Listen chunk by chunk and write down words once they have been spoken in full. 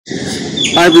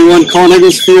Hi everyone, Colin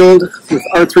Egglesfield with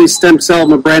R3 Stem Cell.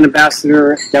 I'm a brand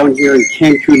ambassador down here in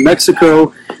Cancun,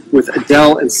 Mexico with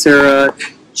Adele and Sarah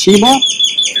Chima.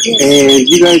 And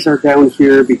you guys are down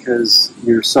here because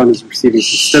your son is receiving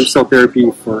some stem cell therapy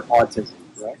for autism,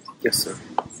 correct? Yes, sir.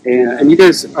 And you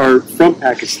guys are from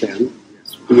Pakistan.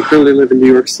 Yes. And you currently live in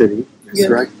New York City, Yes.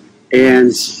 correct?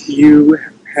 And you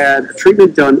had a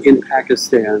treatment done in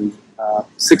Pakistan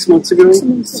 6 months ago?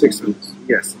 6 months.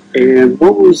 Yes. And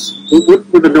what were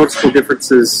the noticeable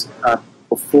differences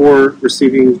before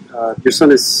receiving? Your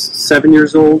son is 7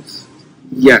 years old.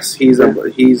 Yes, he's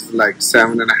like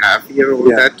 7.5 years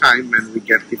old at that time when we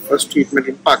get the first treatment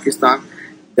in Pakistan.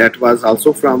 That was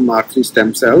also from R3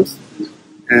 stem cells.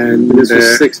 And this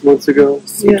was 6 months ago.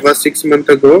 It was 6 months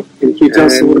ago. And can you tell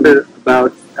us a little bit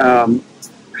about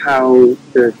how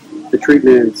the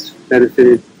treatment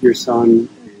benefited your son?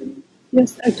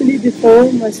 Yes, actually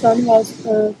before my son was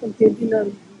completely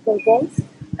non-verbal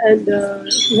and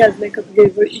he had like a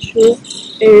behavior issue.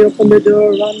 He open the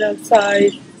door, run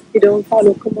outside, he don't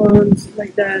follow commands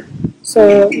like that.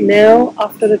 So now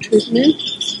after the treatment,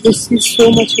 we see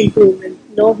so much improvement.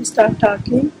 Now he start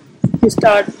talking, he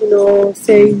start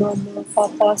saying mama,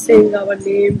 papa, saying our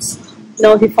names.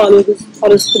 Now he follows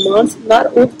commands, not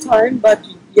all the time, but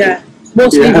yeah,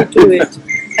 mostly he do it.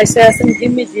 I say, Hassan,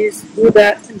 give me this, do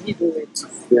that, and he do it.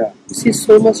 Yeah. You see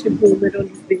so much improvement on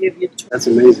his behavior too. That's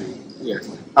amazing. Yes.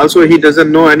 Also, he doesn't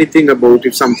know anything about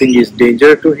if something is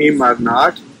danger to him or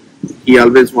not. He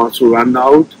always wants to run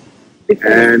out.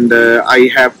 And I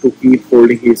have to keep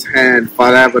holding his hand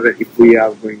forever if we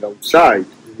are going outside.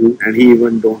 And he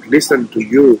even don't listen to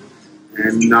you.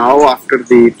 And now after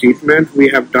the treatment we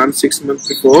have done 6 months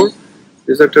before,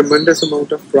 there's a tremendous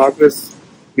amount of progress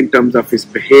in terms of his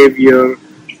behavior,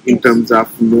 in terms of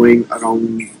knowing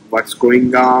around what's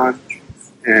going on,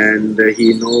 and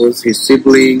he knows his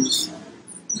siblings,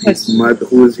 his mother,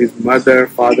 who is his mother,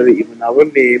 father, even our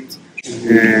names,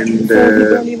 and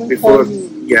before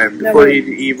he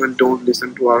even don't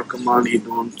listen to our command, he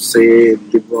don't say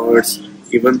the words,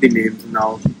 even the names.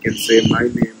 Now he can say my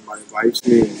name, my wife's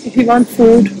name. If he want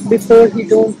food, before he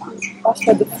don't ask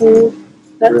for the food,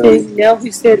 nothing. Now he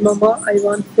said, Mama, I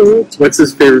want food. What's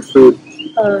his favorite food?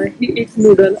 He eats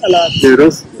noodle a lot.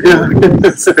 Noodles? Yeah.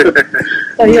 So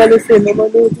he always say, Mama,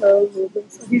 noodles.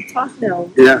 So he talk now.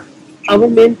 Yeah. Our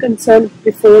main concern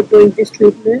before doing this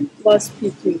treatment was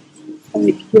speaking.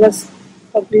 Like he was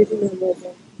completely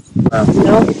non-verbal. Wow.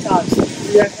 Now he talks.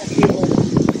 We are happy about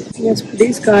it. Yes,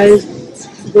 please guys,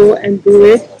 go and do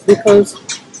it, because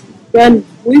when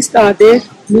we started,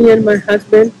 me and my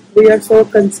husband, we are so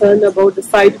concerned about the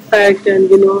side effect and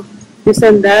this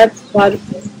and that, but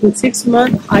in 6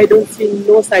 months I don't see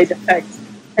no side effects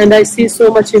and I see so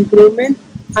much improvement.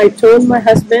 I told my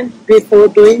husband before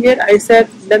doing it, I said,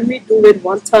 let me do it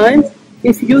one time.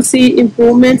 If you see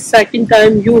improvement, second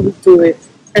time you will do it.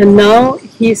 And now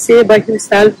he say by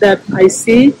himself that I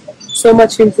see so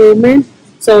much improvement,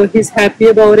 so he's happy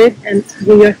about it and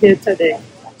we are here today.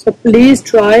 So please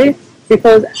try,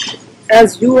 because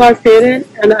as you are parent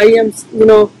and I am,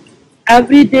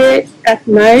 every day at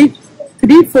night,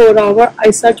 3-4 hours,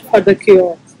 I search for the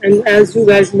cure. And as you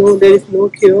guys know, there is no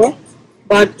cure,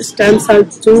 but stem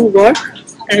cells do work,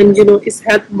 and it's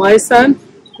helped my son.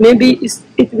 Maybe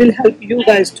it will help you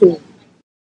guys too.